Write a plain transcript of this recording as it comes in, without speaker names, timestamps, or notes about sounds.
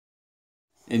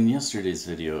In yesterday's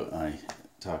video, I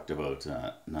talked about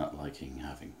not liking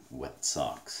having wet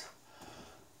socks.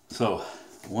 So,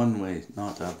 one way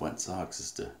not to have wet socks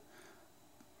is to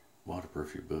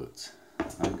waterproof your boots.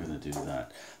 I'm going to do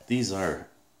that. These are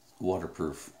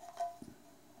waterproof.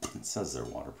 It says they're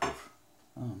waterproof.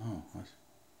 Oh no, I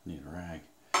need a rag.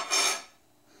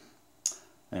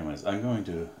 Anyways, I'm going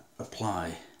to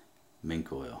apply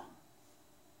mink oil.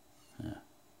 Yeah,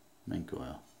 mink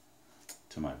oil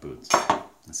to my boots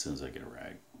as soon as I get a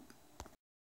rag.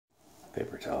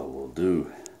 Paper towel will do.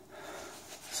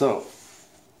 So,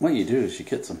 what you do is you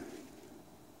get some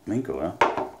mink oil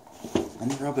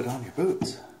and you rub it on your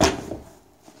boots.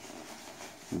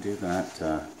 You do that.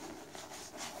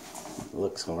 It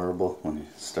looks horrible when you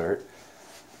start.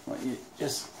 Well, you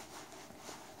just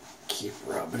keep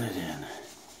rubbing it in,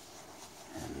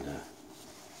 and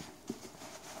it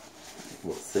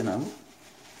will thin out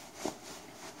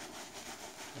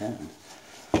and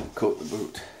coat the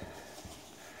boot.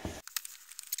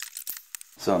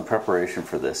 So in preparation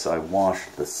for this, I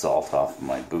washed the salt off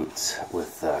my boots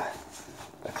with a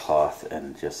cloth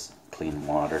and just clean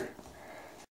water.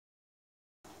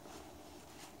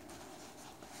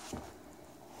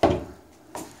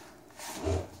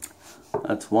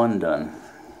 That's one done.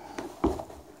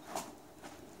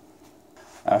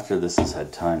 After this has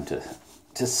had time to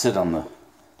sit on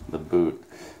the boot,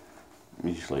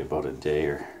 usually about a day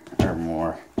or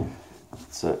more,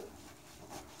 so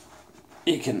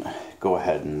you can go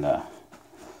ahead and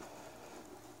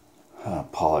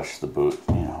polish the boot,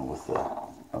 you know, with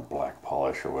a black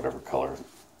polish or whatever color.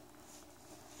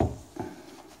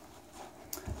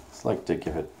 It's like to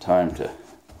give it time to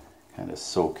kind of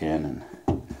soak in and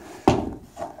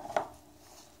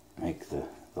make the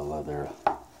leather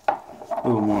a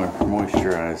little more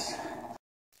moisturized.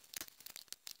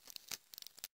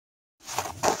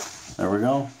 There we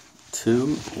go.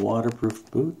 2 waterproof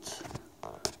boots.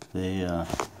 They'll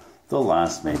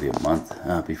last maybe a month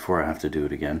before I have to do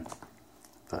it again.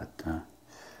 But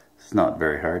it's not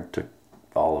very hard. It took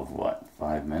all of what,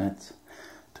 5 minutes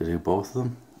to do both of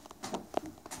them.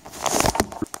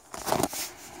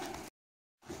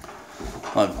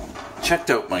 I've checked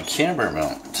out my camera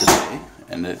mount today,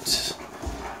 and it's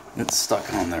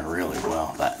stuck on there really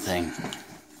well, that thing.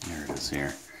 Here it is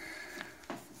here.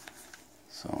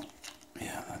 So,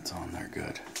 yeah, that's on there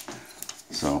good.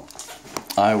 So,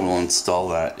 I will install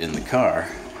that in the car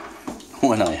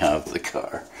when I have the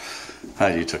car.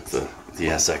 Heidi took the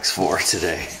SX4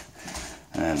 today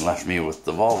and left me with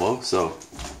the Volvo, so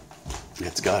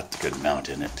it's got a good mount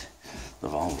in it. The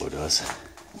Volvo does.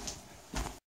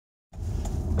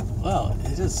 Well,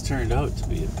 it has turned out to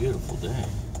be a beautiful day.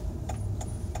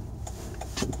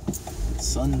 The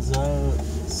sun's out,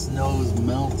 snow's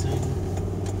melting,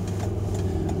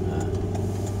 and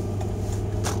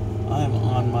I'm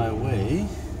on my way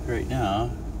right now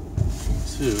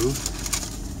to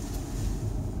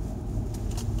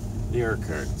the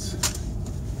Urquharts.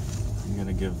 I'm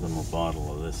gonna give them a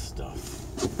bottle of this stuff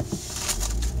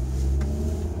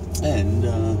and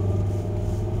a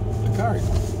card.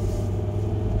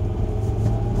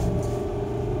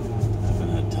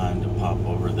 Time to pop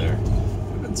over there.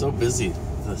 We've been so busy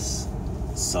this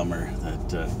summer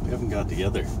that we haven't got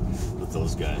together with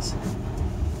those guys.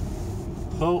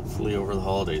 Hopefully over the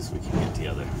holidays we can get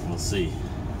together. We'll see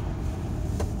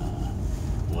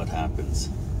what happens.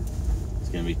 It's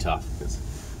gonna be tough because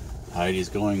Heidi's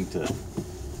going to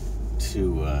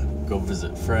go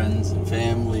visit friends and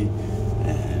family,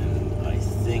 and I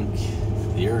think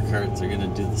the Urquharts are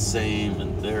gonna do the same,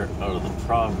 and they're out of the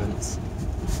province.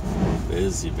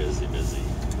 Busy, busy, busy.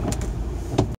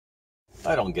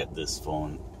 I don't get this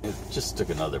phone. It just took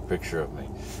another picture of me.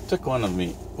 It took one of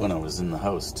me when I was in the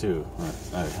house too.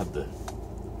 I had the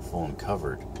phone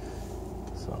covered.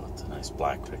 So it's a nice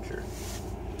black picture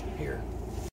here.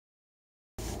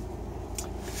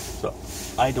 So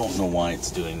I don't know why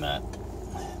it's doing that.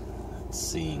 It's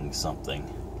seeing something.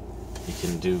 You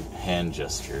can do hand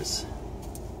gestures.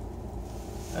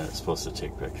 And it's supposed to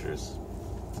take pictures.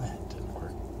 It didn't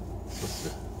work.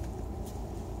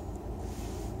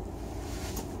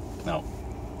 No,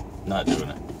 not doing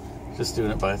it. Just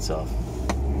doing it by itself.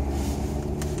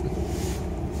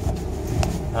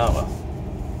 Oh well.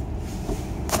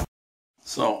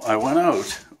 So I went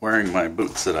out wearing my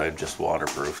boots that I've just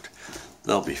waterproofed.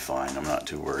 They'll be fine. I'm not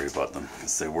too worried about them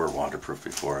because they were waterproof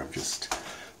before. I'm just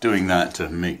doing that to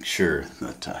make sure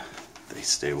that they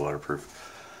stay waterproof.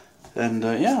 And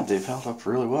yeah, they've held up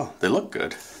really well. They look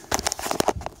good.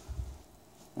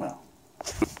 Well,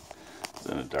 it's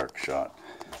in a dark shot.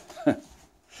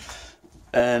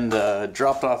 And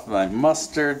dropped off my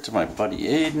mustard to my buddy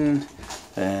Aiden.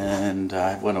 and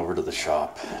I went over to the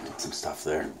shop, did some stuff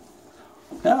there.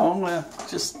 Now I'm gonna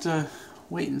just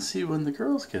wait and see when the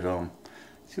girls get home,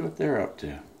 see what they're up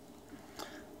to.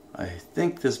 I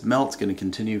think this melt's gonna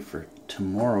continue for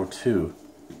tomorrow too,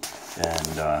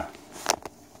 and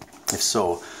if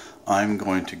so, I'm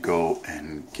going to go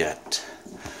and get,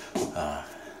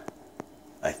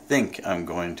 I think I'm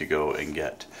going to go and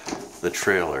get the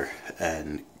trailer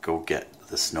and go get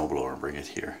the snowblower and bring it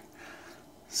here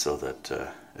so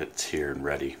that it's here and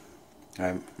ready.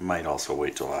 I might also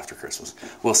wait till after Christmas.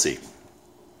 We'll see.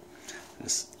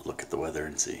 Just look at the weather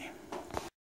and see.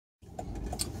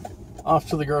 Off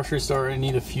to the grocery store. I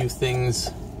need a few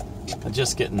things. I'm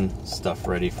just getting stuff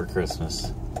ready for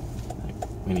Christmas.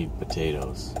 We need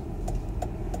potatoes.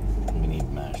 We need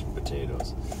mashed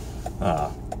potatoes.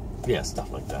 Yeah,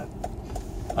 stuff like that.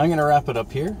 I'm gonna wrap it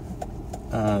up here.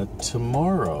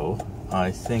 Tomorrow,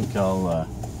 I think I'll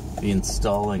be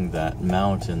installing that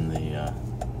mount in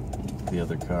the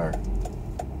other car.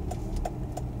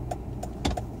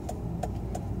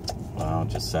 Wow,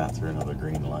 just sat through another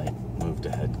green light. Moved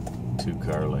ahead 2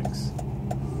 car lengths.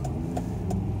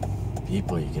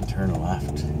 People, you can turn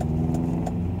left.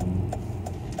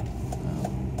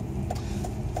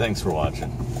 Thanks for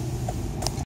watching.